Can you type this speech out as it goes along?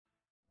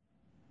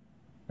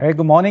Very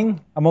good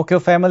morning,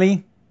 Amokyo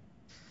family.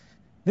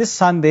 This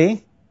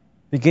Sunday,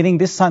 beginning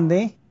this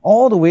Sunday,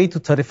 all the way to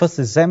 31st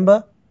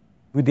December,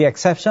 with the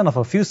exception of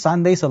a few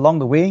Sundays along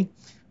the way,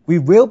 we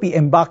will be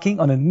embarking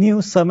on a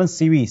new sermon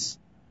series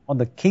on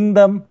the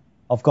Kingdom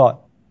of God.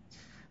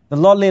 The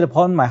Lord laid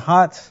upon my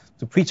heart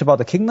to preach about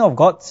the Kingdom of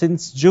God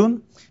since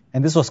June,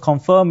 and this was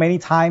confirmed many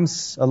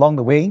times along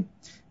the way.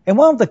 And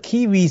one of the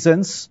key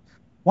reasons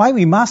why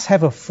we must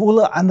have a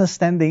fuller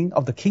understanding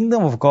of the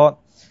Kingdom of God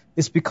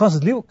is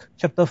because Luke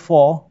chapter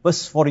 4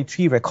 verse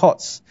 43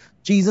 records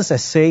Jesus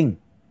as saying,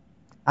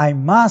 I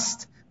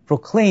must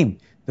proclaim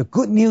the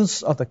good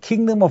news of the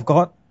Kingdom of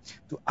God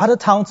to other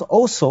towns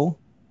also,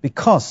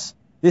 because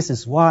this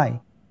is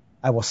why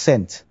I was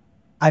sent.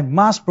 I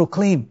must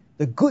proclaim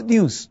the good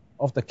news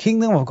of the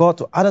Kingdom of God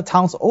to other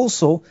towns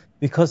also,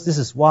 because this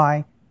is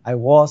why I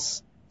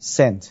was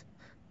sent.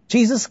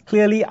 Jesus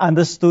clearly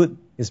understood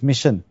his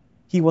mission.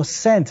 He was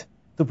sent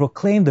to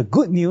proclaim the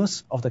good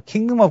news of the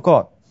Kingdom of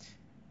God.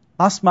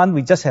 Last month,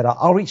 we just had our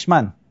outreach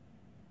month.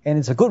 And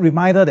it's a good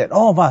reminder that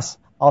all of us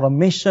are on a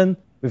mission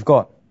with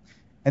God.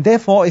 And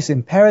therefore, it's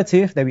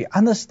imperative that we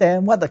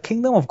understand what the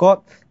Kingdom of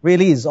God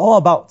really is all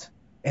about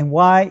and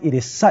why it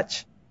is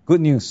such good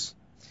news.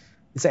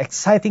 It's an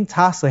exciting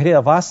task ahead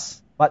of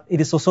us, but it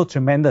is also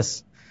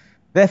tremendous.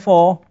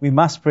 Therefore, we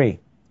must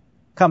pray.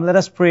 Come, let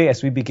us pray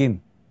as we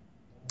begin.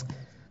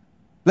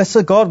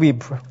 Blessed God, we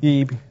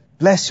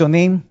bless your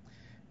name.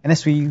 And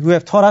as you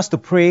have taught us to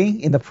pray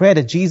in the prayer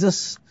that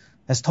Jesus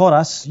has taught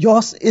us,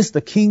 yours is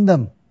the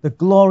kingdom, the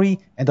glory,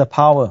 and the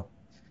power.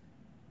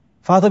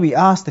 Father, we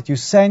ask that you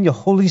send your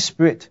Holy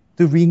Spirit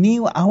to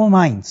renew our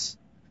minds.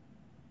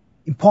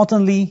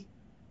 Importantly,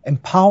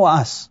 empower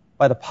us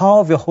by the power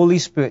of your Holy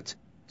Spirit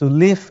to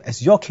live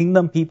as your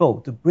kingdom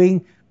people, to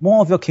bring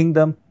more of your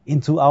kingdom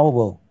into our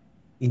world.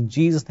 In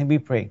Jesus' name we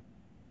pray.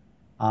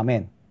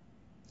 Amen.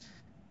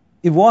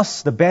 It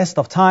was the best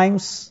of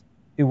times.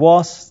 It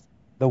was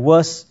the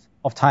worst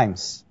of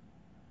times.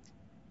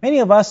 Many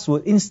of us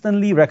would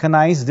instantly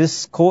recognize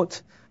this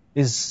quote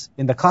is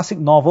in the classic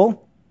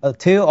novel, A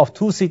Tale of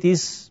Two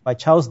Cities by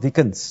Charles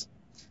Dickens.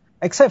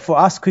 Except for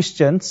us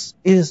Christians,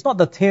 it is not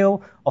the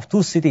tale of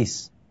two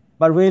cities,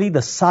 but really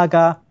the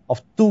saga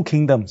of two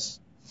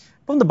kingdoms.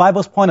 From the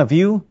Bible's point of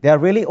view, there are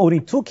really only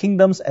two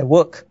kingdoms at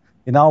work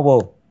in our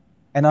world.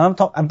 And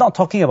I'm not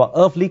talking about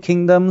earthly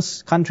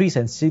kingdoms, countries,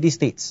 and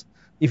city-states.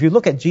 If you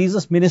look at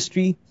Jesus'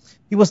 ministry,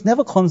 he was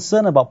never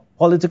concerned about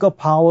political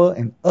power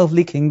and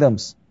earthly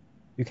kingdoms.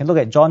 You can look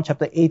at John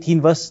chapter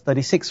 18 verse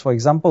 36, for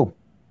example.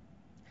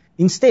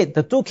 Instead,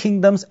 the two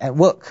kingdoms at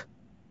work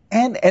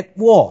and at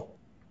war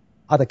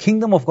are the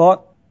kingdom of God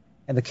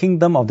and the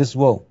kingdom of this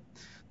world.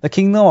 The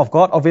kingdom of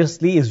God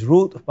obviously is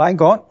ruled by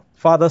God,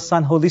 Father,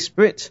 Son, Holy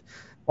Spirit,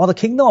 while the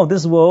kingdom of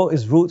this world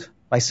is ruled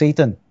by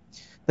Satan.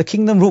 The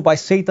kingdom ruled by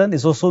Satan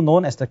is also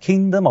known as the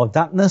kingdom of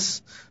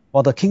darkness,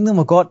 while the kingdom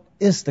of God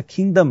is the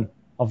kingdom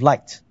of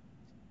light.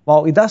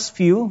 While it does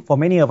feel, for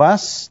many of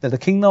us, that the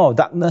kingdom of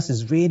darkness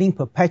is reigning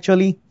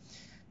perpetually,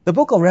 the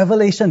book of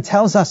Revelation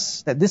tells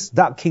us that this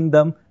dark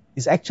kingdom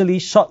is actually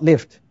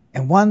short-lived,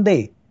 and one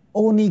day,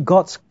 only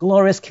God's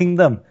glorious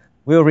kingdom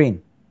will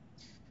reign.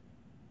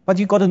 But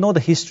you got to know the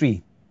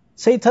history.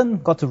 Satan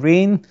got to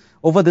reign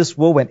over this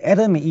world when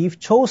Adam and Eve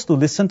chose to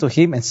listen to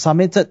him and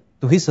submitted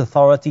to his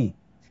authority.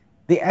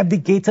 They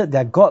abdicated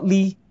their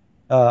godly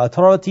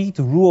authority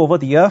to rule over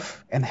the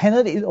earth and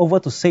handed it over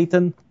to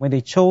Satan when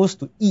they chose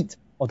to eat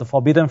of the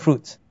forbidden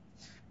fruit.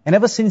 And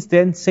ever since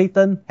then,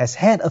 Satan has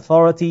had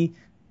authority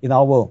in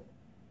our world.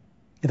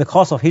 In the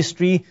course of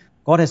history,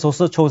 God has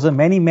also chosen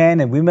many men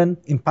and women,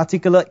 in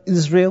particular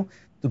Israel,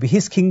 to be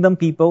his kingdom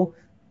people,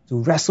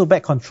 to wrestle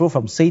back control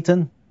from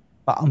Satan.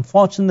 But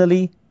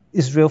unfortunately,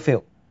 Israel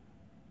failed.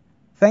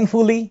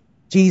 Thankfully,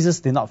 Jesus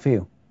did not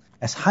fail.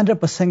 As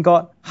 100%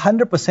 God,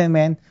 100%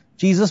 man,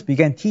 Jesus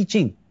began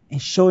teaching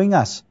and showing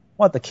us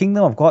what the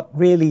kingdom of God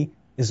really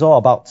is all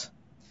about.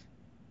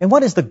 And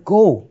what is the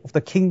goal of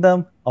the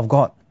kingdom of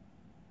God?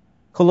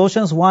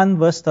 Colossians 1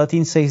 verse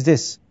 13 says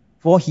this,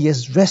 For he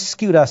has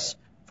rescued us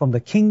from the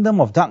kingdom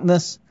of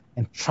darkness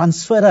and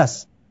transferred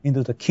us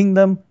into the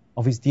kingdom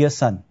of his dear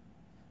Son.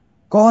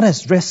 God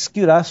has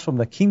rescued us from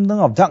the kingdom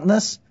of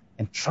darkness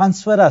and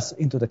transferred us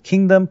into the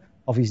kingdom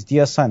of his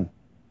dear Son.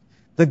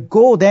 The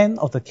goal then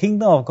of the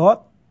kingdom of God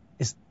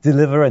is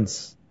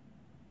deliverance,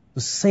 to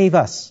save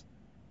us.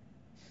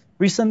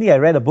 Recently I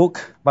read a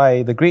book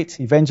by the great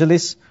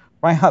evangelist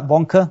Reinhard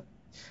Bonke.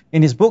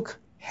 In his book,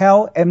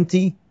 Hell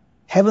Empty,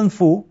 Heaven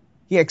Full,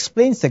 he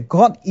explains that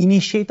God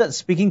initiated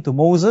speaking to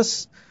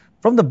Moses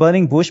from the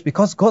burning bush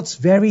because God's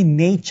very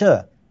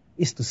nature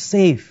is to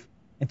save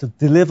and to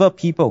deliver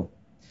people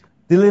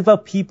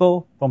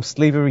from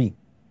slavery.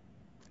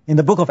 In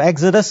the book of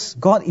Exodus,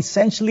 God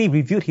essentially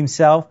revealed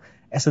himself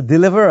as a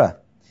deliverer.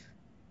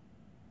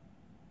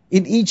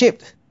 In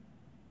Egypt,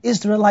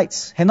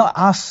 Israelites had not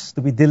asked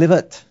to be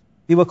delivered.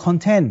 They were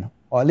content,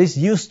 or at least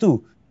used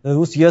to,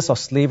 those years of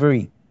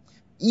slavery.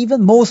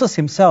 Even Moses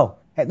himself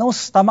had no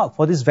stomach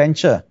for this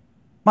venture,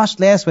 much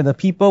less when the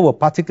people were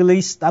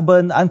particularly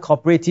stubborn,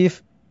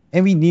 uncooperative,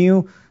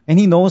 and And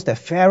he knows that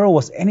Pharaoh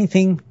was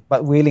anything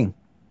but willing.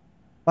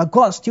 But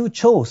God still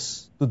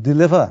chose to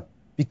deliver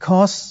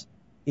because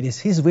it is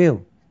his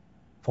will,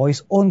 for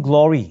his own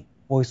glory,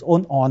 for his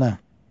own honor,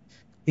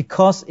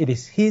 because it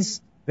is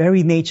his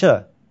very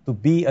nature to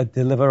be a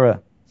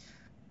deliverer.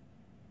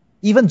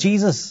 Even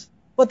Jesus,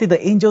 what did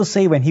the angel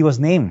say when he was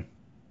named?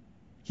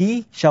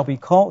 He shall be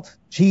called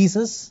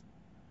Jesus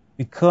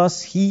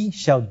because he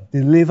shall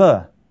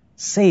deliver,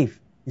 save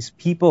his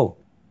people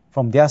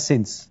from their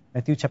sins.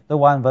 Matthew chapter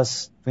 1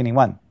 verse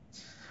 21.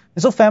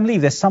 And so family,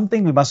 if there's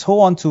something we must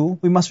hold on to,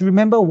 we must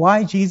remember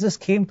why Jesus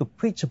came to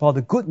preach about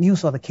the good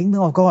news of the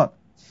kingdom of God.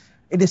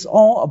 It is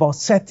all about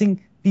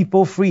setting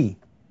people free,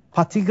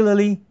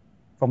 particularly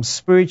from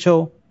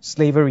spiritual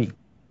slavery.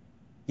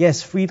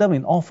 Yes, freedom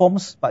in all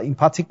forms, but in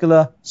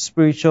particular,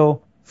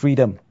 spiritual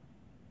freedom.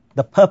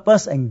 The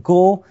purpose and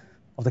goal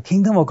of the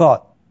kingdom of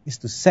God is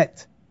to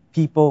set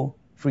people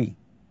free.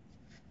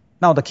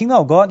 Now, the kingdom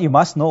of God, you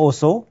must know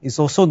also, is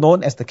also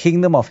known as the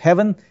kingdom of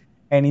heaven.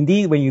 And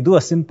indeed, when you do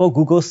a simple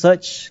Google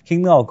search,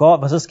 kingdom of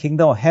God versus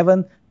kingdom of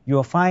heaven, you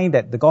will find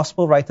that the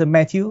gospel writer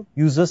Matthew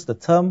uses the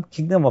term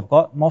kingdom of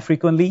God more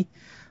frequently,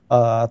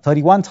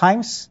 31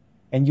 times,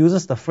 and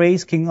uses the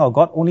phrase kingdom of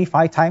God only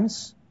 5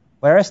 times.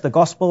 Whereas the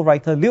gospel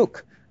writer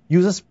Luke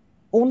uses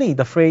only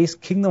the phrase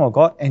kingdom of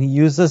God, and he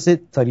uses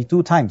it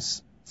 32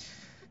 times.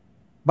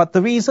 But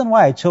the reason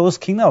why I chose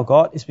kingdom of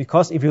God is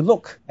because if you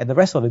look at the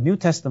rest of the New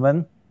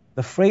Testament,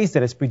 the phrase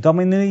that is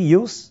predominantly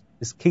used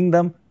is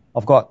kingdom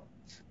of God.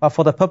 But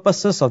for the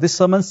purposes of this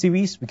sermon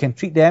series, we can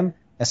treat them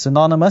as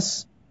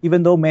synonymous,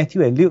 even though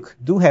Matthew and Luke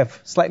do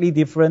have slightly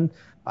different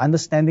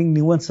understanding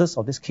nuances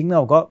of this kingdom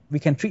of God, we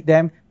can treat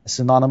them as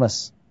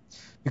synonymous.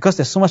 Because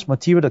there's so much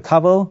material to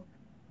cover,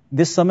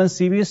 this sermon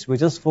series will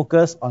just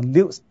focus on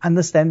Luke's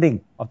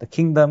understanding of the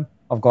kingdom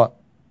of God.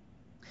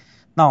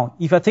 Now,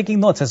 if you're taking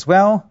notes as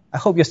well, I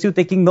hope you're still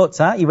taking notes,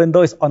 even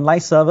though it's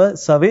online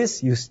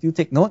service, you still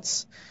take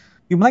notes.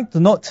 You'd like to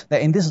note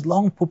that in this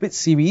long pulpit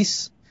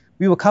series,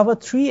 we will cover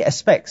 3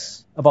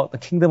 aspects about the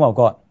kingdom of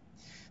God.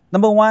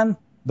 Number 1,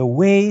 the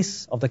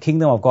ways of the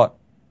kingdom of God.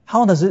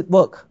 How does it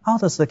work? How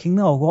does the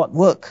kingdom of God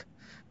work?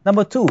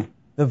 Number 2,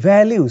 the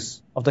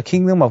values of the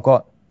kingdom of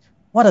God.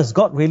 What does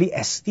God really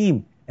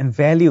esteem and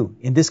value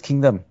in this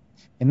kingdom?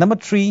 And number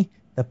 3,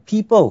 the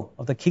people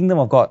of the kingdom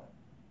of God.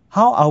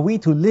 How are we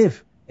to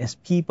live as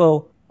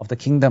people of the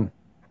kingdom?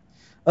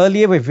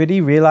 Earlier, we've already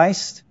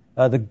realized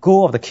the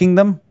goal of the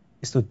kingdom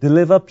is to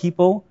deliver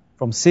people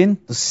from sin,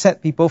 to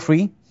set people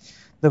free.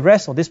 The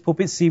rest of this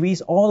pulpit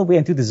series, all the way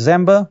until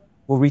December,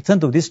 will return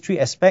to these 3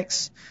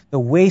 aspects: the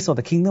ways of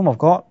the kingdom of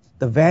God,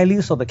 the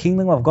values of the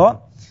kingdom of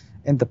God,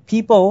 and the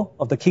people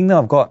of the kingdom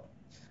of God.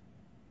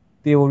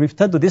 They will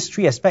return to these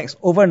 3 aspects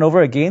over and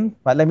over again,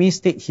 but let me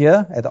state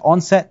here at the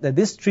onset that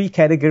these 3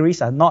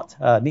 categories are not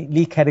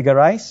neatly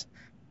categorized,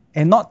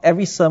 and not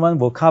every sermon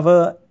will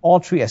cover all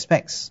 3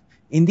 aspects.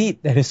 Indeed,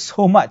 there is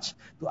so much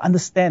to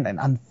understand and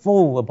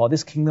unfold about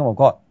this kingdom of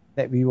God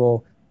that we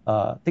will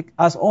take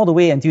us all the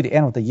way until the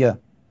end of the year.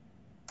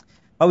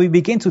 But we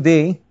begin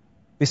today,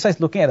 besides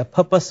looking at the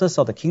purposes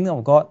of the kingdom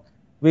of God,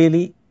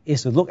 really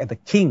is to look at the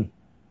king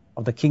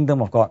of the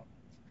kingdom of God.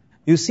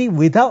 You see,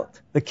 without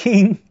the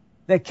king,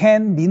 there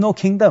can be no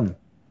kingdom,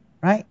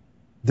 right?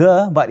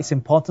 But it's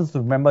important to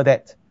remember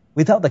that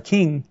without the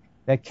king,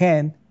 there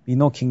can be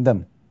no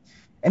kingdom.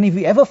 And if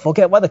we ever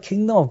forget what the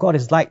kingdom of God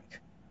is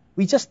like,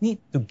 we just need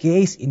to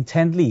gaze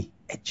intently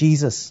at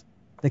Jesus,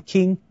 the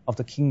king of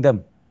the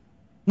kingdom.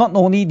 Not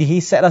only did he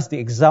set us the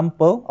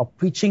example of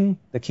preaching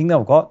the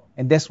kingdom of God,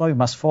 and that's why we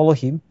must follow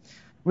him,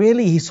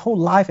 really his whole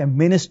life and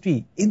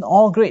ministry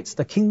inaugurates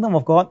the kingdom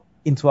of God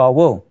into our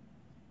world.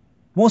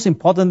 Most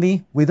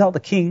importantly, without the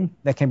king,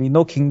 there can be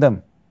no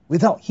kingdom.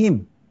 Without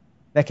him,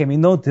 there can be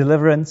no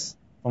deliverance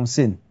from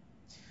sin.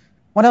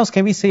 What else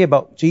can we say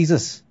about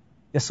Jesus?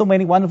 There's so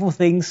many wonderful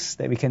things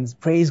that we can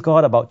praise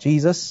God about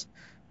Jesus.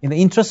 In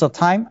the interest of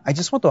time, I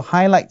just want to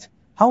highlight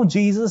how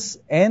Jesus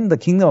and the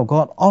kingdom of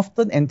God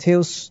often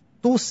entails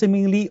 2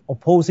 seemingly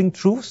opposing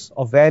truths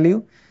of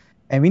value,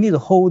 and we need to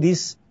hold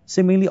these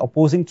seemingly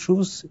opposing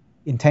truths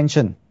in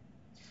tension.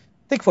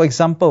 Take, for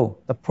example,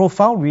 the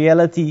profound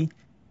reality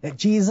that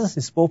Jesus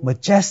is both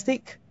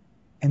majestic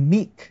and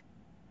meek.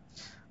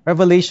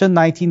 Revelation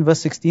 19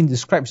 verse 16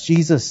 describes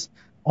Jesus.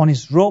 On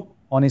his robe,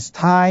 on his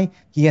thigh,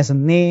 he has a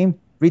name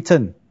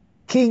written,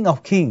 King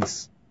of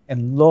Kings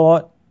and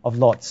Lord of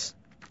Lords.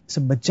 It's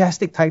a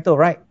majestic title,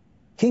 right?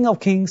 King of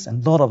Kings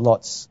and Lord of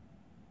Lords.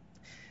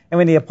 And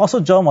when the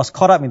Apostle John was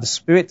caught up in the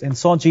Spirit and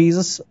saw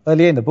Jesus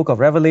earlier in the book of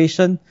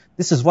Revelation,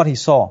 this is what he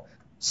saw.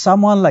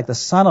 Someone like the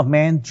Son of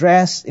Man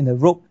dressed in a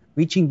robe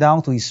reaching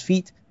down to his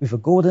feet with a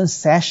golden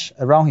sash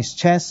around his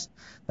chest.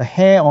 The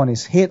hair on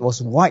his head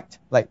was white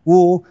like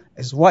wool,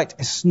 as white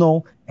as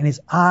snow, and his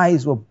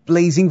eyes were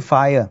blazing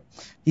fire.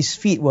 His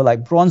feet were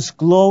like bronze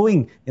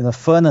glowing in a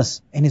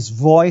furnace, and his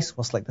voice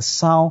was like the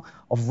sound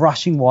of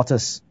rushing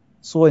waters,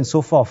 so and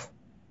so forth.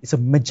 It's a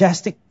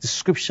majestic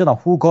description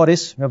of who God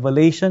is.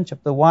 Revelation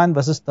chapter 1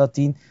 verses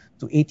 13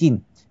 to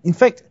 18. In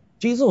fact,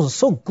 Jesus was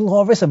so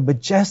glorious and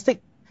majestic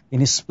in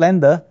his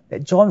splendor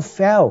that John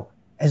fell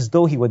as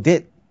though he were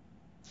dead.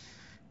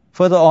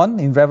 Further on,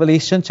 in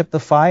Revelation chapter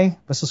 5,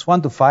 verses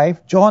 1 to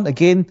 5, John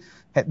again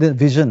had the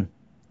vision.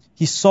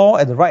 He saw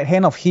at the right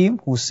hand of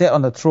him who sat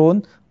on the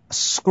throne a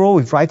scroll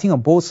with writing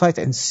on both sides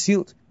and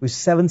sealed with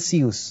 7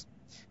 seals.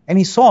 And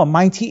he saw a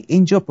mighty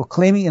angel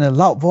proclaiming in a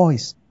loud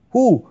voice,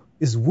 "Who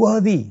is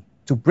worthy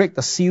to break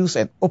the seals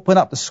and open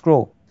up the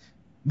scroll?"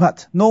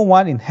 But no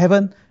one in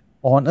heaven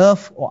or on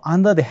earth or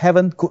under the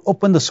heaven could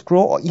open the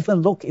scroll or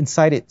even look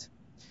inside it.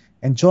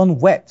 And John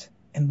wept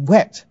and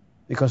wept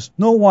because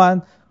no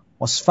one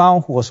was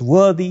found who was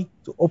worthy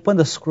to open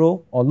the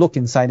scroll or look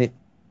inside it.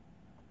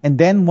 And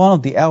then one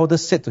of the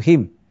elders said to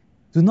him,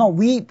 "Do not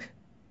weep.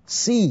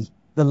 See,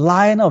 the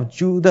Lion of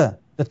Judah,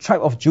 the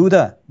tribe of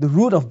Judah, the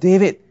root of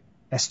David,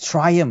 has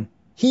triumphed.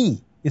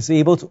 He is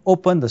able to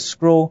open the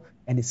scroll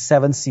and its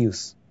 7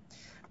 seals."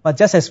 But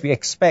just as we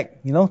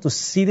expect, to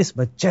see this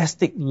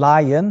majestic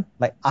lion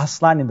like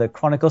Aslan in the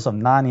Chronicles of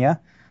Narnia,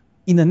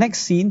 in the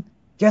next scene,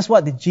 guess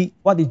what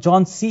did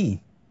John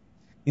see?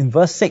 In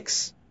verse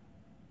 6,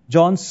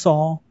 John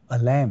saw a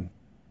lamb,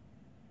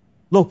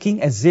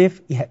 looking as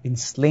if it had been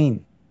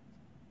slain.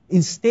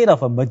 Instead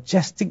of a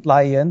majestic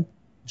lion,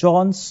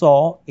 John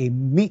saw a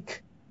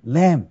meek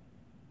lamb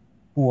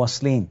who was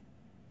slain.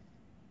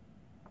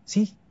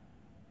 See,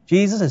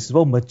 Jesus is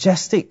both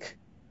majestic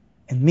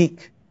and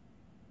meek.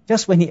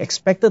 Just when he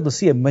expected to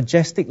see a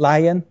majestic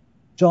lion,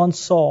 John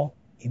saw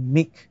a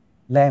meek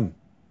lamb.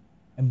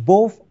 And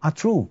both are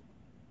true.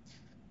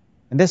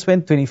 And that's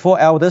when 24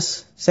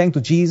 elders sang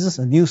to Jesus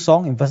a new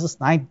song in verses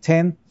 9 to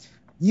 10.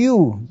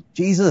 "You,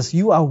 Jesus,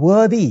 you are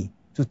worthy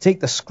to take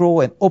the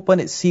scroll and open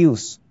its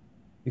seals."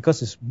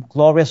 Because it's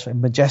glorious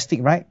and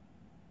majestic, right?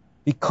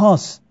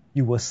 Because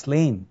you were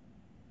slain.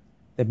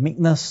 The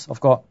meekness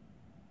of God.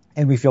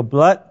 And with your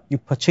blood, you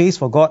purchased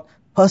for God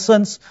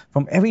persons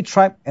from every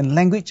tribe and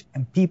language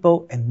and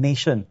people and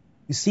nation.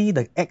 You see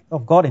the act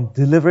of God in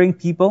delivering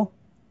people?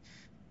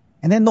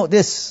 And then note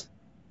this.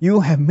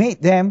 You have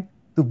made them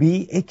to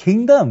be a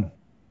kingdom.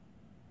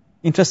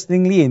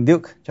 Interestingly, in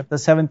Luke chapter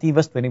 17,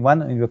 verse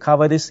 21, and we'll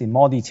cover this in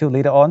more detail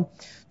later on,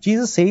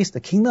 Jesus says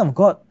the kingdom of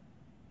God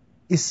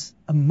is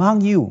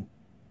among you.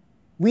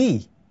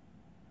 We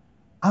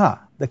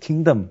are the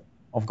kingdom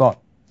of God.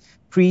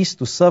 Priests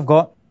to serve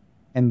God,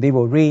 and they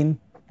will reign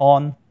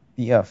on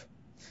the earth.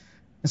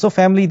 And so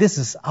family, this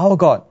is our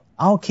God,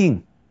 our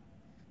King.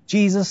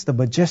 Jesus, the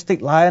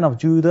majestic Lion of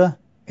Judah,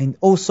 and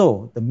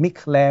also the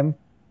meek Lamb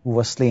who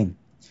was slain.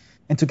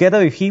 And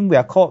together with him, we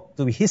are called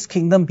to be his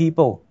kingdom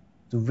people,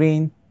 to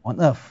reign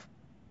on earth,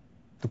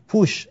 to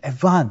push,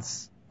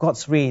 advance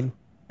God's reign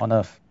on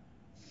earth.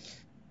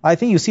 I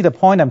think you see the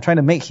point I'm trying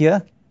to make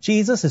here.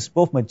 Jesus is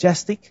both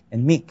majestic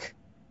and meek.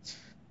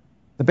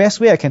 The best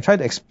way I can try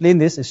to explain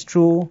this is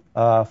through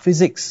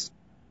physics.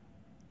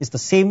 It's the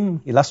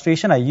same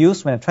illustration I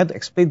use when I try to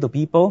explain to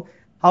people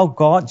how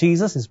God,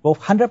 Jesus, is both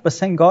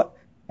 100% God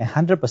and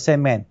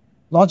 100% man.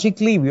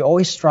 Logically, we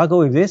always struggle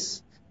with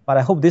this, but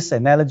I hope this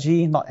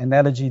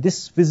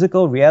this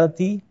physical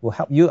reality will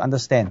help you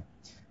understand.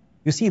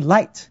 You see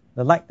light,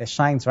 the light that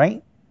shines,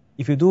 right?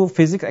 If you do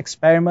physics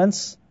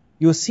experiments,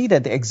 you'll see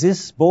that they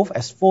exist both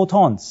as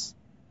photons,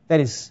 that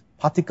is,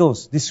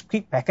 particles,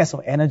 discrete packets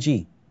of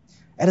energy.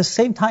 At the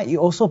same time, it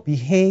also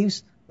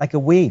behaves like a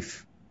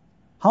wave.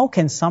 How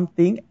can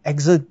something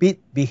exhibit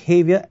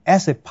behavior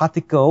as a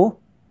particle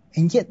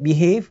and yet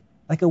behave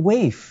like a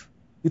wave?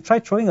 You try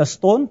throwing a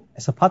stone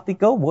as a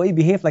particle, will it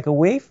behave like a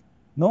wave?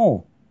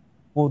 No.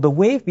 Will the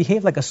wave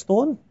behave like a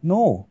stone?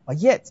 No. But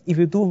yet, if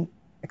you do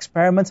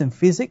experiments in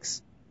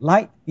physics,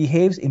 light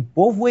behaves in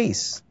both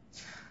ways.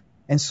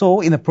 And so,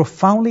 in a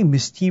profoundly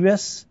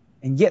mysterious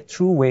and yet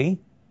true way,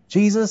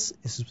 Jesus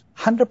is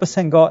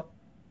 100% God,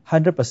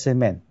 100%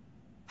 man.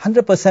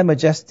 100%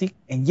 majestic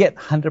and yet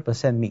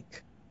 100%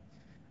 meek.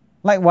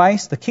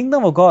 Likewise, the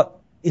kingdom of God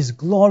is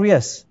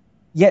glorious,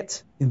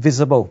 yet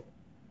invisible.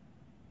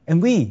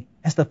 And we,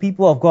 as the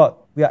people of God,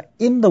 we are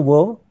in the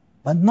world,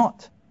 but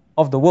not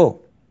of the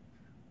world.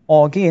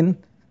 Or again,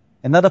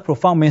 another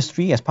profound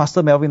mystery, as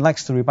Pastor Melvin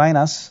likes to remind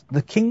us,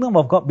 the kingdom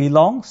of God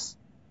belongs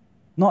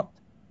not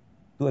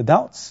to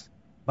adults,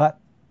 but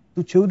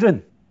to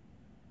children.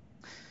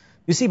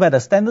 You see, by the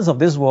standards of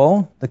this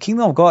world, the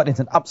kingdom of God is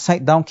an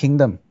upside-down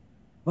kingdom.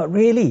 But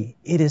really,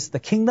 it is the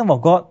kingdom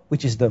of God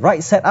which is the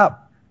right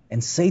setup,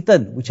 and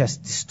Satan, which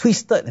has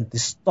twisted and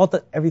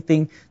distorted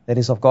everything that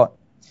is of God.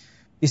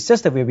 It's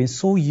just that we have been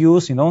so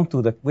used,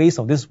 to the ways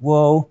of this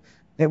world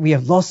that we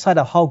have lost sight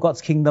of how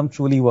God's kingdom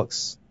truly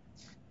works.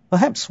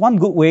 Perhaps one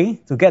good way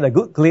to get a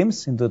good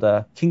glimpse into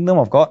the kingdom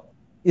of God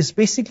is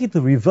basically to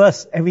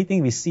reverse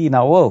everything we see in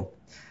our world.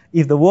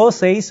 If the world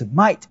says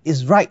might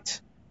is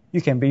right,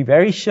 you can be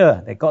very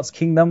sure that God's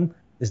kingdom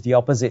is the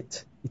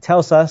opposite. It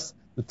tells us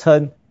to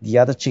turn the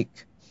other cheek.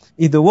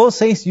 If the world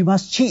says you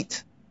must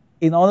cheat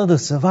in order to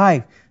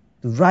survive,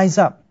 to rise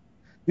up,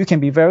 you can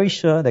be very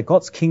sure that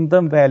God's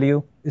kingdom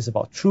value is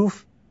about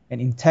truth and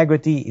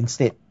integrity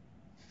instead.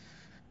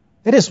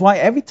 That is why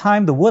every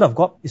time the word of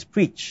God is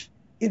preached,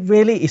 it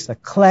really is a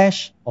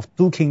clash of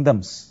two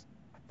kingdoms.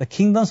 the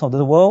kingdoms of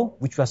the world,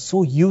 which we are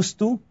so used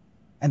to,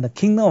 and the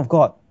kingdom of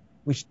God,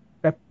 which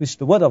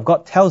the Word of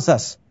God tells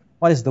us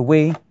what is the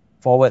way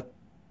forward.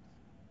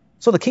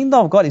 So the kingdom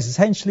of God is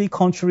essentially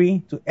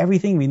contrary to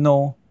everything we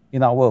know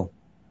in our world.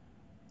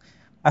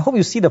 I hope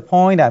you see the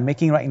point that I'm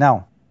making right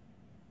now.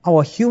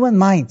 Our human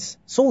minds,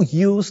 so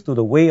used to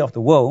the way of the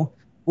world,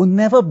 will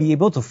never be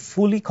able to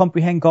fully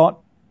comprehend God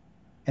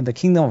and the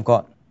kingdom of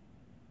God.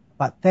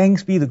 But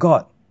thanks be to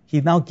God,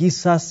 He now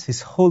gives us His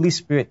Holy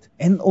Spirit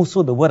and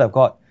also the Word of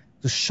God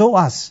to show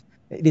us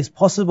that it is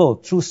possible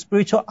through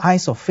spiritual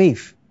eyes of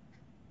faith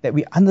that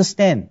we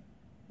understand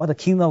what the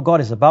kingdom of God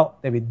is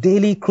about, that we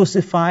daily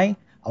crucify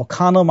our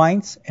carnal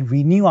minds and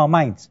renew our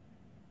minds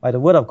by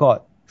the Word of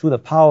God through the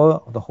power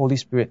of the Holy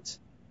Spirit.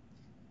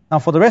 Now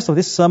for the rest of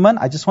this sermon,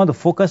 I just want to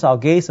focus our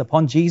gaze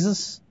upon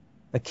Jesus,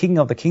 the King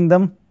of the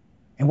kingdom,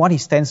 and what He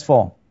stands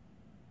for.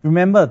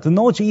 Remember, to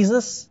know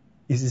Jesus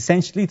is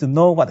essentially to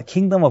know what the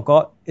kingdom of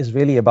God is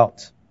really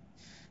about.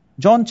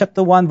 John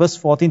chapter 1 verse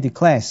 14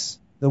 declares,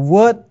 "The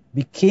Word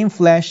became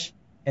flesh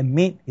and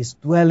made His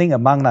dwelling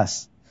among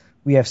us.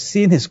 We have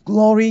seen His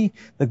glory,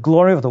 the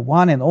glory of the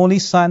one and only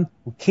Son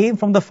who came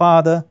from the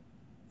Father,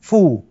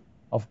 full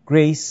of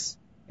grace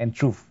and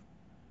truth."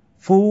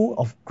 Full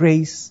of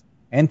grace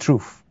and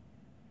truth.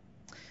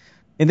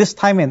 In this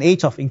time and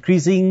age of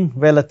increasing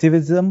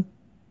relativism,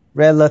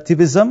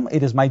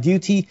 it is my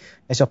duty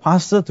as your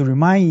pastor to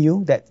remind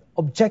you that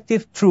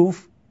objective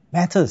truth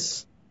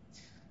matters.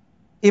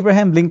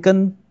 Abraham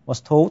Lincoln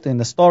was told in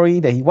the story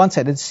that he once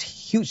had this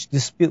huge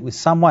dispute with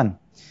someone.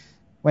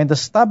 When the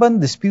stubborn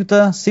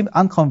disputer seemed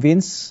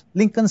unconvinced,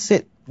 Lincoln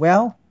said,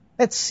 "Well,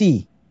 let's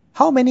see.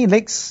 How many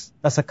legs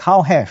does a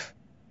cow have?"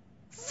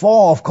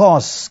 "4, of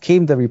course,"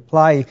 came the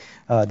reply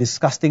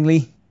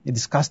disgustedly.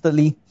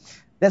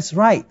 "That's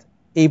right,"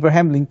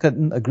 Abraham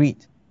Lincoln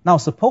agreed. "Now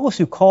suppose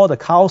you call the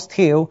cow's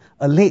tail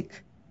a leg.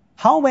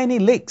 How many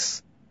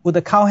legs would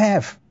the cow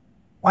have?"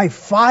 "Why,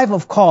 5,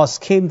 of course,"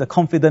 came the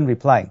confident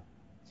reply.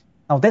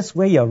 "Now that's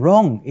where you're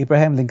wrong,"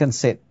 Abraham Lincoln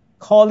said.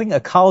 "Calling a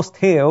cow's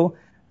tail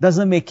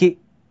doesn't make it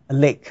a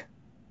leg."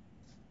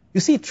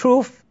 You see,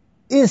 truth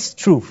is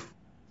truth.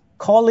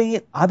 Calling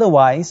it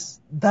otherwise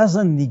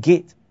doesn't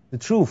negate the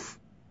truth.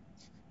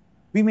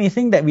 We may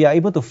think that we are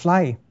able to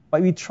fly,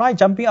 but we try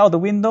jumping out the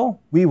window,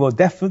 we will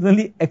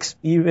definitely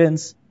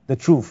experience the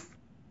truth.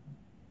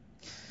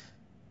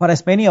 But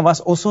as many of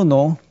us also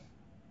know,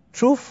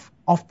 truth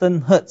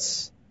often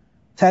hurts.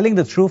 Telling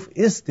the truth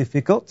is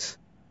difficult.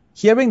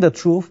 Hearing the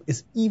truth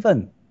is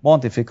even more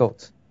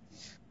difficult.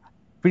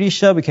 Pretty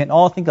sure we can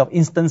all think of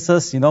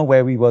instances,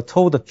 where we were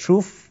told the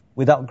truth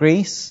without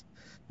grace.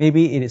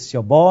 Maybe it is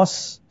your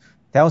boss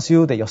tells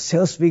you that your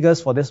sales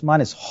figures for this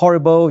month is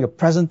horrible, your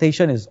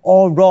presentation is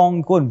all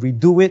wrong, go and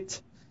redo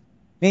it.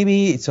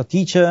 Maybe it's your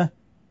teacher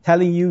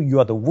telling you you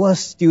are the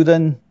worst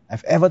student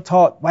I've ever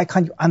taught, why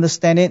can't you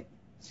understand it?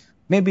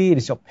 Maybe it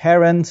is your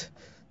parent,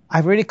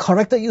 I've already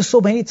corrected you so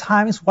many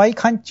times, why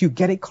can't you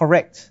get it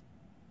correct?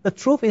 The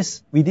truth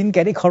is, we didn't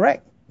get it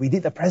correct. We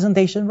did the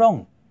presentation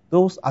wrong.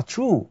 Those are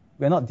true.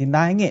 We're not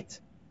denying it.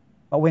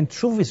 But when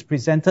truth is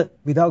presented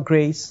without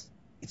grace,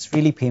 it's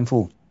really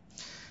painful.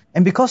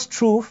 And because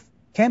truth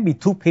can be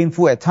too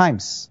painful at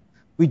times,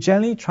 we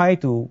generally try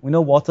to,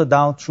 water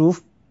down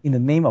truth in the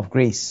name of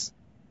grace.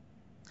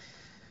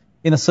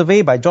 In a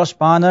survey by George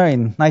Barna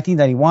in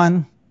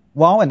 1991,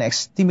 while an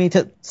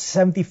estimated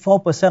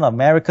 74% of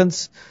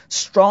Americans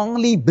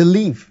strongly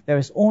believe there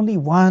is only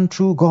one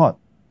true God,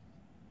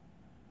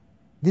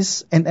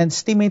 an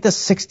estimated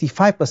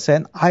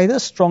 65% either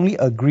strongly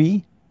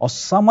agree or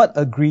somewhat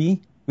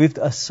agree with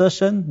the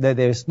assertion that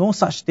there is no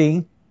such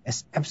thing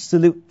as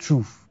absolute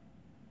truth.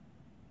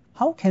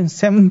 How can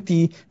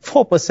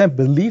 74%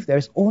 believe there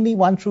is only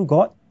one true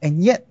God,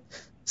 and yet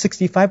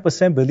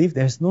 65% believe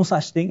there is no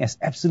such thing as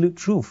absolute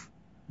truth?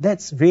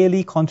 That's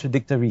really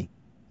contradictory.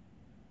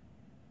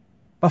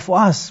 But for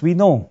us, we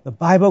know the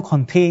Bible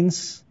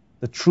contains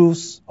the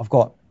truths of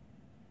God.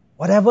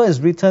 Whatever is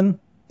written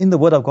in the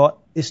Word of God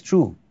is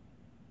true.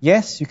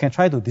 Yes, you can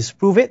try to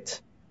disprove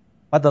it,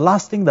 but the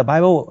last thing the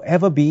Bible will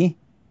ever be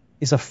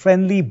is a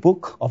friendly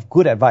book of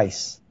good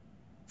advice,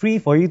 free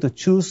for you to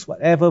choose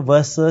whatever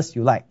verses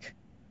you like.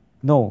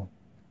 No.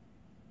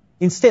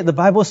 Instead, the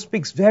Bible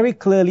speaks very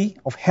clearly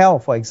of hell,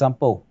 for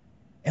example,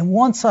 and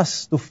wants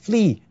us to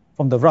flee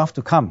from the wrath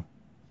to come.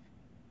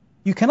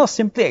 You cannot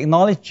simply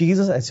acknowledge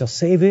Jesus as your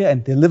Savior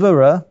and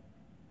Deliverer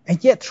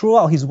and yet throw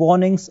out His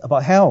warnings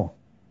about hell.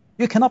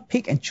 You cannot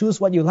pick and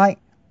choose what you like.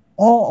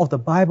 All of the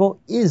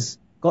Bible is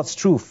God's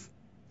truth.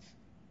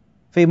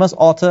 Famous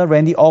author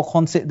Randy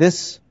Alcorn said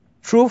this: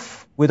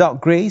 "Truth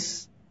without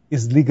grace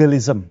is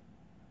legalism.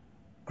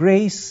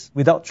 Grace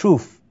without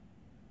truth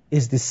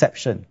is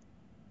deception."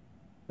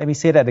 Let me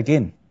say that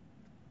again.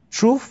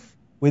 Truth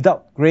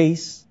without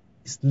grace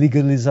is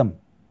legalism.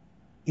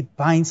 It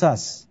binds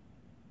us.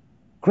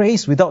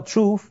 Grace without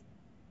truth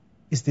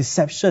is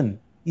deception.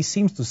 It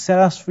seems to set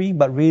us free,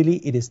 but really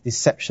it is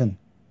deception.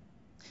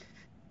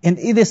 And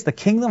it is the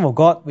kingdom of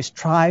God which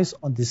thrives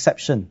on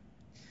deception.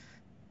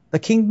 The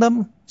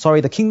kingdom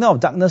of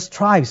darkness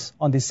thrives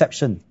on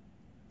deception.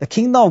 The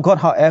kingdom of God,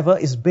 however,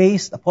 is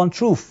based upon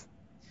truth.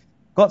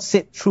 God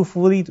said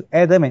truthfully to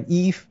Adam and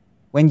Eve,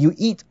 when you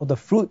eat of the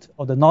fruit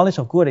of the knowledge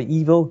of good and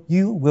evil,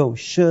 you will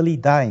surely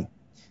die.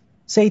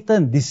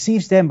 Satan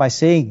deceives them by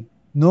saying,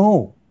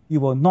 no, you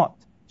will not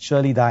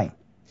surely die.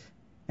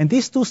 And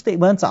these two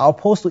statements are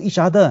opposed to each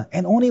other,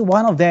 and only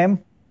one of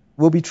them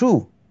will be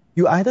true.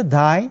 You either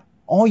die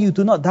or you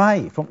do not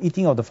die from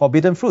eating of the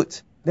forbidden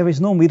fruit. There is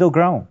no middle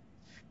ground.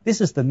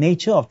 This is the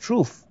nature of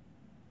truth.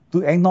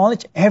 To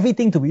acknowledge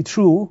everything to be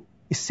true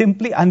is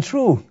simply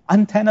untrue,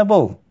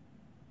 untenable.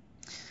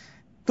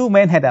 Two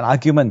men had an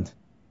argument.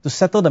 To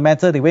settle the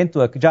matter, they went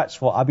to a judge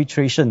for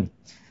arbitration.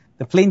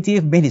 The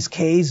plaintiff made his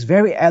case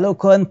very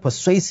eloquent,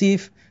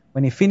 persuasive.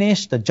 When he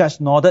finished, the judge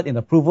nodded in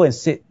approval and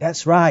said,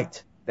 that's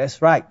right,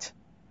 that's right.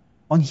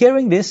 On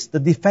hearing this, the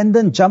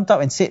defendant jumped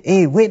up and said,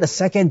 hey, wait a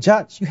second,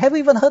 judge, you haven't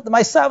even heard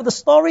my side of the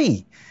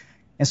story.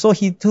 And so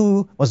he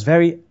too was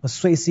very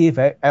persuasive,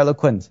 very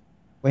eloquent.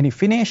 When he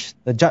finished,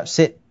 the judge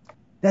said,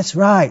 that's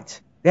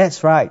right,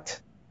 that's right.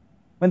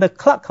 When the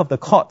clerk of the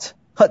court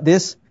heard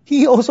this,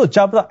 he also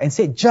jumped up and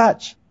said,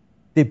 judge,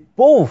 they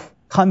both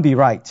can't be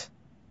right.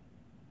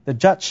 The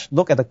judge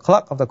looked at the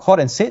clerk of the court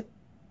and said,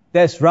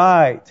 that's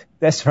right,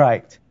 that's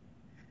right.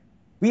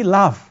 We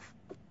laugh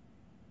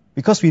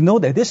because we know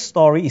that this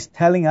story is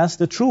telling us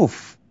the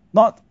truth.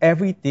 Not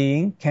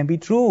everything can be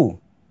true.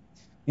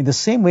 In the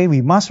same way,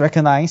 we must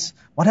recognize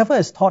whatever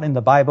is taught in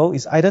the Bible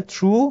is either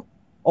true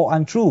or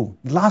untrue.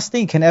 The last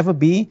thing it can ever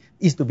be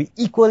is to be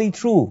equally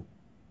true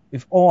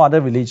with all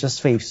other religious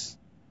faiths.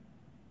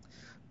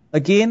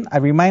 Again, I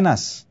remind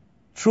us,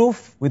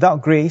 truth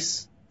without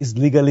grace is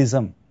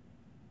legalism.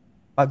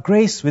 But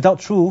grace without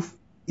truth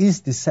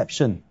is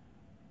deception.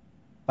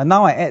 But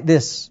now I add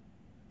this,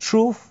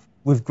 truth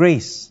with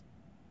grace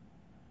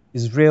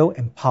is real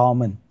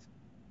empowerment.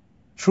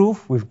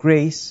 Truth with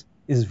grace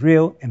is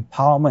real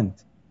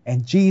empowerment.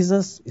 And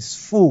Jesus is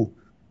full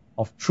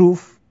of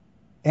truth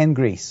and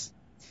grace.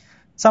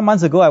 Some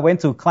months ago, I went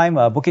to climb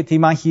Bukit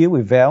Timah Hill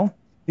with Val.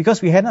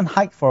 Because we hadn't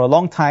hiked for a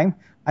long time,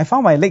 I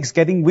found my legs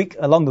getting weak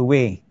along the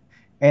way.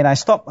 And I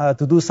stopped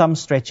to do some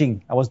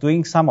stretching. I was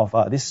doing some of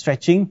this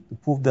stretching to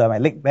pull my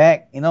leg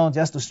back,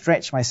 just to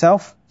stretch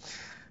myself.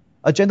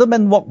 A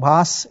gentleman walked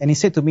past and he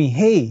said to me,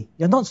 hey,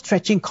 you're not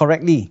stretching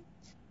correctly.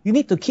 You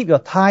need to keep your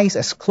thighs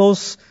as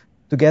close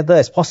together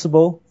as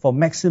possible for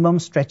maximum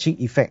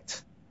stretching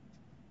effect.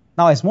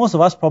 Now, as most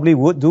of us probably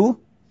would do,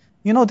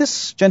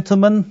 this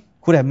gentleman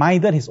could have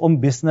minded his own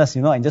business,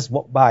 and just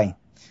walked by.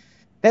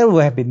 There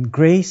would have been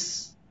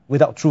grace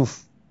without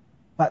truth.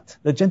 But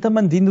the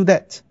gentleman didn't do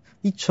that.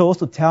 He chose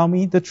to tell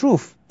me the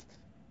truth.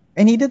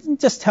 And he didn't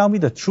just tell me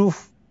the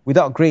truth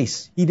without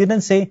grace. He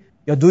didn't say,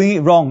 you're doing it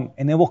wrong,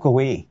 and then walk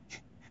away.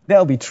 That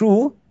will be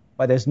true,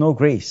 but there's no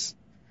grace.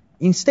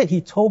 Instead,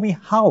 he told me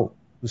how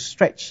to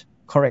stretch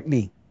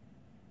correctly.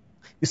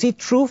 You see,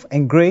 truth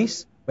and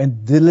grace,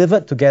 when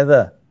delivered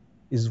together,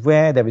 is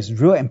where there is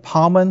real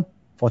empowerment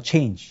for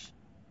change.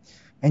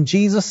 And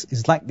Jesus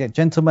is like that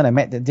gentleman I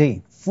met that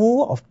day,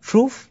 full of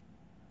truth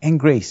and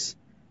grace.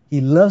 He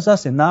loves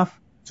us enough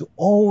to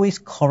always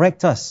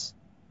correct us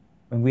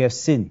when we have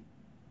sinned,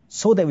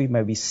 so that we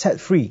may be set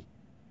free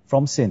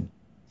from sin.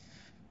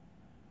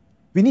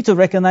 We need to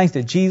recognize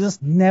that Jesus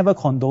never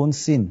condones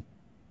sin.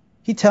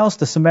 He tells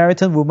the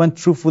Samaritan woman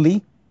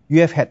truthfully,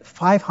 you have had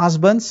 5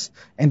 husbands,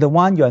 and the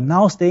one you are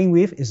now staying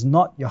with is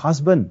not your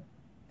husband.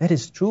 That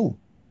is true.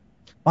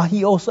 But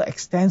he also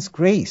extends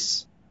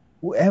grace.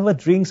 Whoever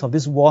drinks of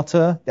this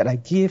water that I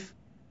give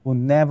will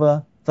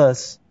never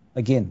thirst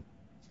again.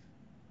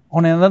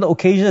 On another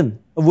occasion,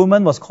 a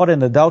woman was caught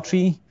in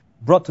adultery,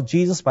 brought to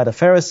Jesus by the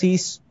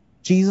Pharisees.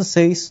 Jesus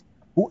says,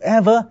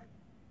 whoever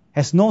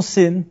has no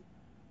sin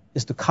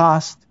is to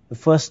cast the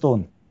first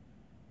stone.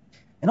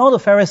 And all the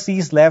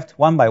Pharisees left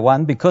one by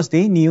one because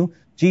they knew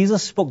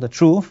Jesus spoke the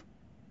truth,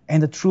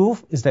 and the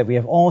truth is that we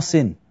have all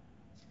sinned.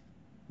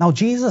 Now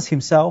Jesus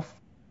himself,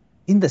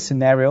 in the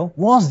scenario,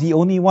 was the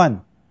only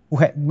one who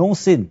had no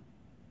sin,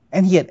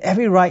 and he had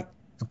every right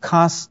to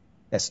cast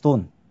that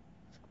stone.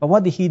 But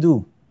what did he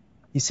do?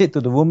 He said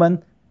to the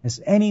woman,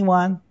 has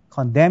anyone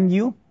condemned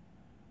you?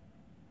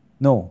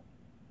 No,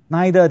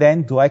 neither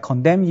then do I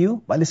condemn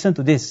you, but listen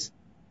to this.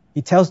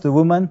 He tells the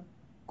woman,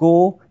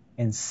 go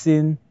and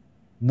sin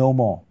no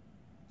more.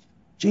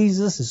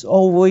 Jesus is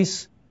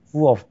always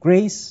full of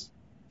grace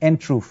and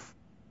truth.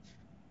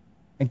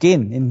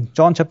 Again, in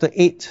John chapter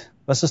 8,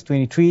 verses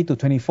 23 to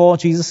 24,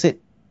 Jesus said,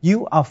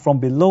 you are from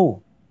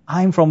below,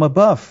 I am from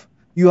above.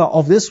 You are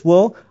of this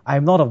world, I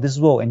am not of this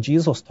world. And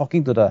Jesus was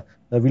talking to the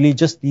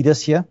religious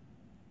leaders here.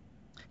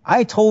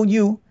 I told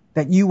you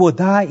that you will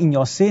die in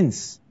your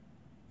sins.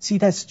 See,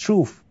 that's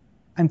truth.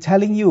 I'm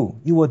telling you,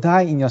 you will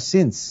die in your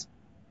sins.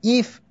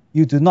 If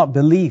you do not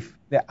believe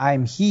that I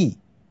am He,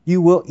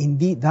 you will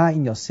indeed die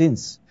in your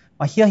sins.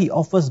 But here He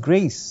offers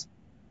grace.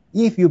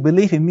 If you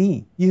believe in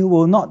me, you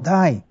will not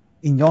die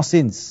in your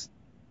sins.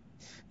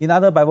 In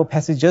other Bible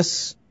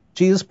passages,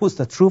 Jesus puts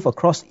the truth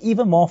across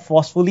even more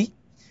forcefully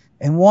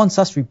and warns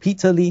us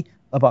repeatedly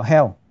about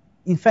hell.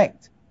 In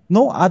fact,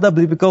 no other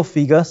biblical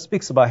figure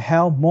speaks about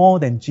hell more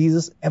than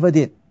Jesus ever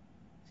did.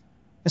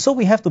 And so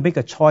we have to make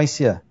a choice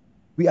here.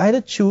 We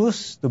either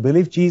choose to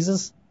believe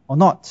Jesus or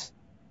not.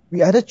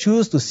 We either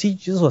choose to see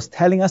Jesus was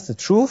telling us the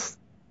truth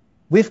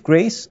with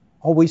grace,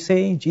 or we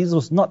say Jesus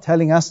was not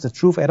telling us the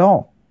truth at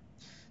all.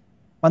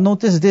 But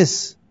notice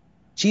this,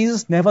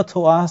 Jesus never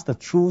told us the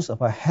truth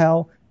about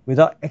hell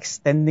without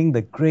extending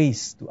the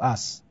grace to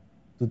us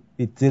to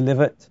be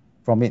delivered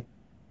from it.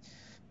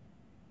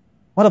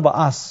 What about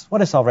us?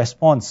 What is our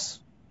response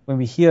when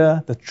we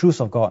hear the truth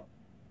of God?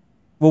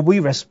 Will we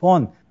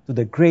respond to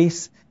the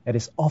grace that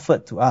is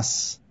offered to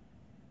us?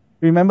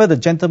 Remember the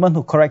gentleman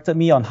who corrected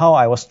me on how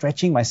I was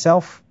stretching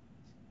myself?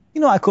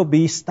 I could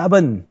be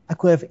stubborn. I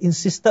could have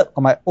insisted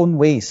on my own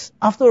ways.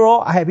 After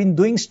all, I have been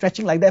doing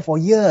stretching like that for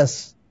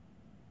years.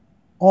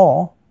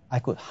 Or I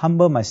could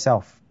humble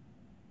myself,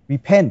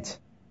 repent,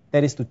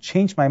 that is to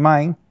change my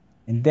mind,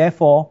 and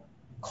therefore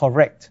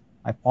correct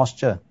my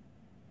posture.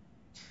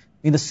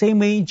 In the same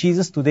way,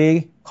 Jesus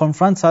today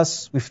confronts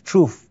us with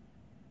truth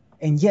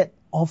and yet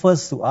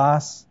offers to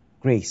us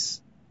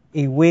grace,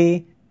 a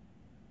way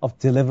of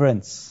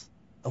deliverance,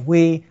 a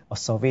way of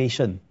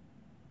salvation.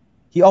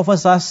 He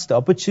offers us the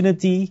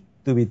opportunity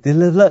to be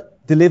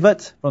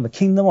delivered from the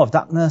kingdom of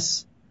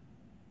darkness,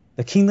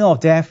 the kingdom of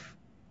death,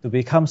 to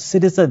become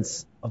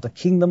citizens of the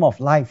kingdom of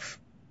life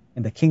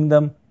and the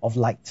kingdom of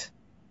light.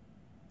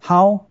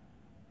 How?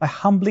 By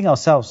humbling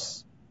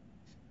ourselves,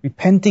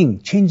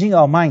 repenting, changing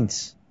our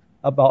minds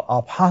about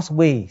our past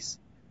ways,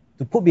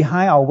 to put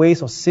behind our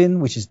ways of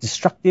sin which is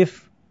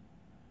destructive,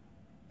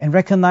 and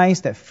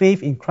recognize that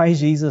faith in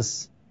Christ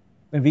Jesus,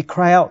 when we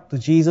cry out to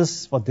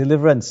Jesus for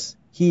deliverance,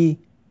 He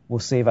will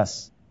save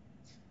us.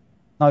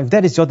 Now, if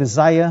that is your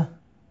desire,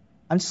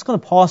 I'm just going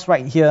to pause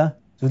right here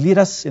to lead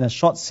us in a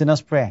short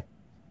sinner's prayer.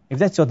 If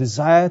that's your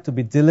desire to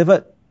be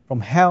delivered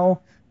from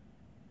hell,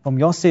 from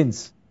your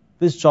sins,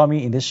 please join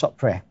me in this short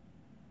prayer.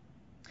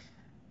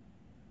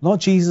 Lord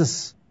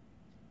Jesus,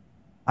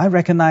 I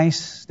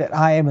recognize that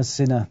I am a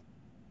sinner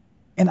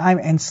and I'm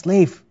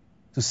enslaved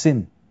to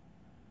sin.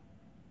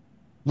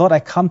 Lord, I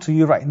come to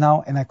you right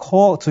now and I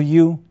call to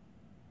you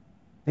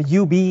that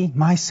you be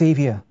my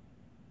Savior.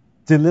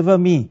 Deliver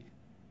me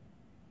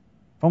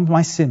from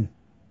my sin.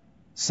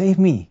 Save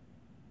me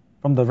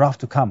from the wrath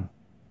to come.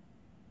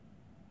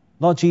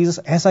 Lord Jesus,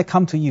 as I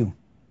come to you,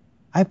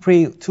 I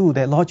pray too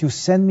that, Lord, you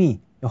send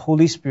me the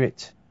Holy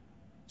Spirit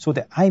so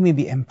that I may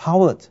be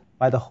empowered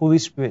by the Holy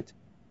Spirit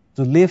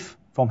to live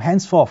from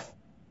henceforth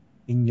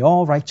in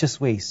your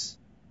righteous ways.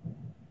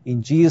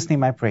 In Jesus'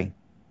 name I pray.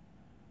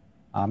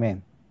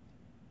 Amen.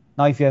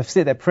 Now, if you have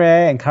said that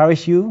prayer, I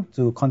encourage you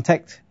to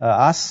contact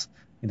us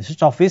in the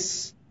church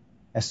office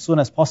as soon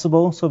as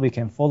possible so we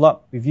can follow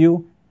up with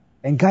you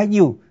and guide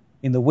you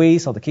in the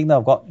ways of the kingdom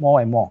of God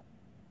more and more.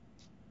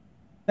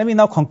 Let me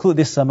now conclude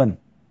this sermon.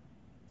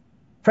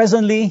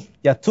 Presently,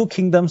 there are two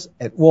kingdoms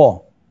at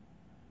war.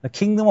 The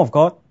kingdom of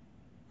God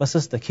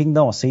versus the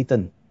kingdom of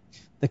Satan.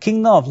 The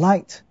kingdom of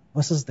light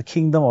versus the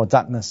kingdom of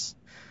darkness.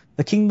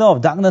 The kingdom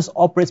of darkness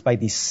operates by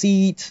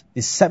deceit,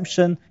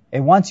 deception,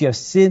 and once you have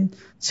sinned,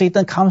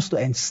 Satan comes to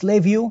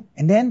enslave you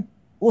and then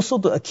also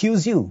to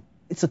accuse you.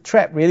 It's a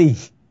trap, really.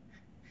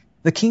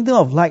 The kingdom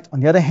of light, on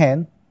the other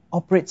hand,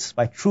 operates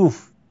by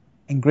truth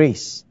and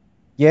grace.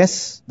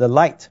 Yes, the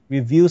light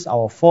reveals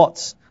our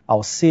faults,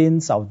 our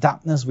sins, our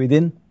darkness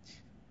within,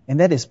 and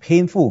that is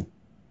painful.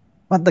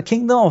 But the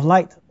kingdom of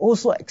light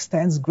also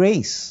extends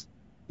grace.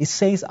 It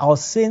says our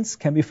sins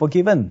can be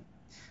forgiven.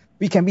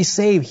 We can be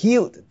saved,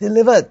 healed,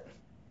 delivered.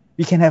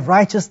 We can have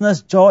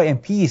righteousness, joy,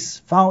 and peace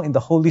found in the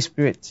Holy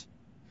Spirit.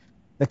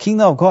 The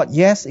kingdom of God,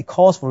 yes, it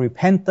calls for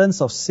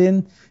repentance of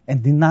sin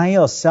and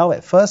denial of self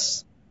at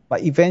first,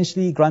 but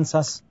eventually grants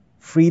us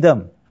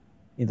freedom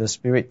in the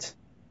Spirit.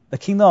 The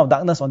kingdom of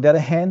darkness, on the other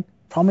hand,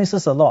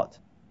 promises a lot,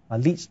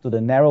 but leads to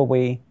the narrow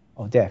way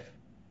of death.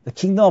 The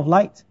kingdom of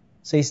light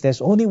says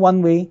there's only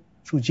one way,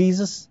 through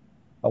Jesus,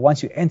 but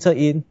once you enter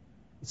in,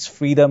 it's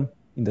freedom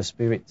in the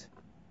Spirit.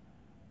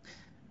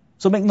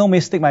 So make no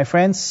mistake, my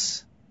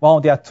friends,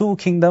 while there are two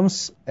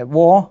kingdoms at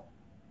war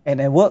and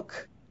at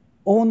work,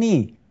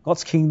 only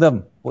God's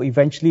kingdom will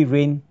eventually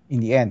reign in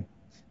the end.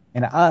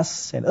 And I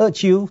ask and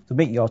urge you to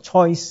make your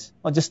choice,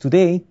 not just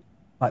today,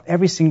 but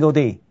every single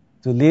day,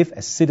 to live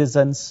as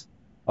citizens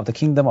of the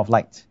kingdom of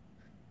light.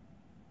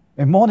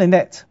 And more than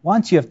that,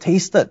 once you have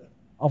tasted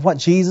of what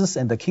Jesus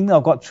and the kingdom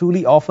of God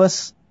truly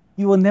offers,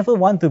 you will never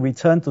want to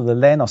return to the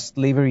land of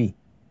slavery,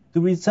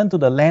 to return to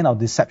the land of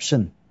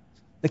deception.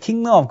 The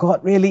kingdom of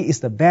God really is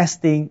the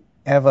best thing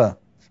ever.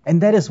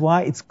 And that is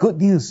why it's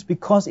good news,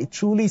 because it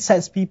truly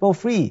sets people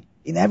free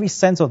in every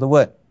sense of the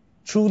word.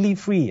 Truly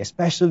free,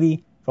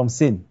 especially from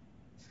sin.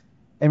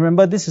 And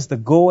remember, this is the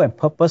goal and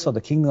purpose of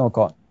the kingdom of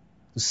God,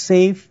 to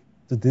save,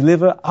 to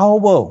deliver our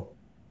world,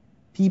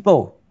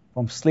 people,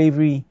 from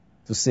slavery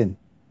to sin.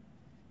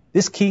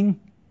 This king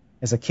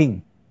has a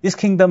king. This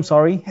kingdom,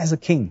 has a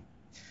king.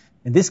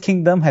 And this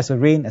kingdom has a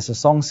reign, as the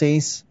song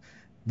says.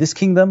 This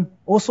kingdom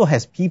also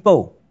has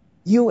people,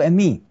 you and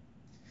me.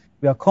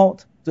 We are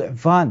called to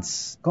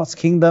advance God's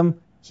kingdom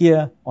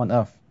here on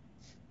earth.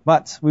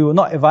 But we will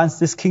not advance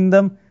this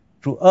kingdom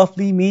through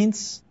earthly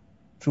means,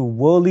 through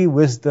worldly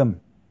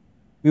wisdom.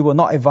 We will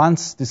not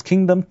advance this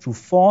kingdom through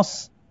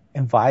force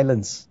and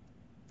violence.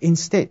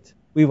 Instead,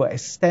 we will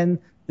extend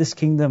this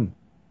kingdom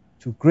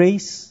to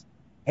grace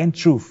and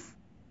truth.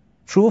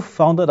 Truth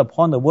founded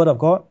upon the Word of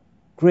God,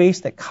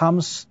 grace that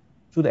comes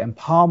through the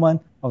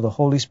empowerment of the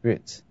Holy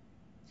Spirit.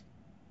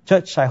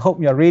 Church, I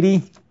hope you are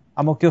ready.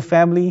 Ang Mo Kio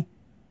family,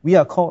 we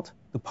are called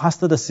to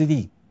pastor the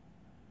city.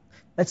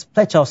 Let's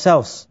pledge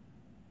ourselves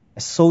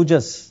as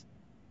soldiers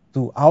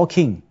to our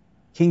King,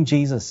 King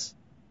Jesus,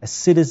 as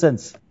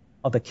citizens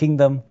of the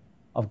kingdom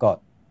of God.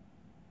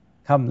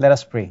 Come, let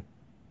us pray.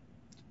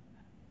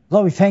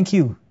 Lord, we thank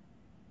you.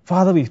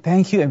 Father, we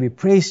thank you and we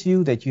praise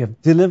you that you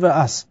have delivered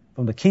us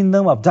from the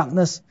kingdom of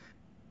darkness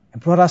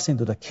and brought us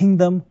into the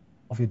kingdom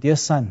of your dear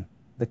Son,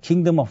 the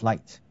kingdom of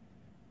light.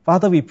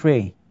 Father, we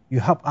pray you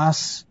help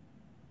us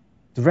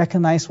to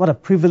recognize what a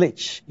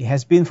privilege it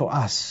has been for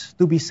us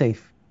to be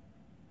saved.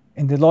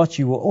 And the Lord,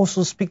 you will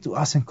also speak to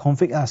us and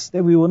convict us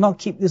that we will not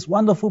keep this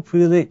wonderful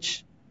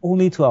privilege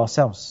only to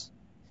ourselves.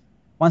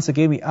 Once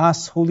again, we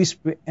ask, Holy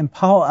Spirit,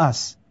 empower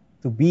us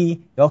to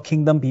be your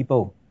kingdom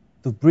people,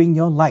 to bring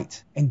your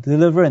light and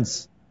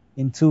deliverance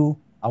into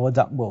our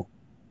dark world.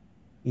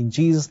 In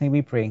Jesus' name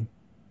we pray.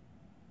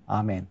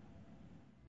 Amen.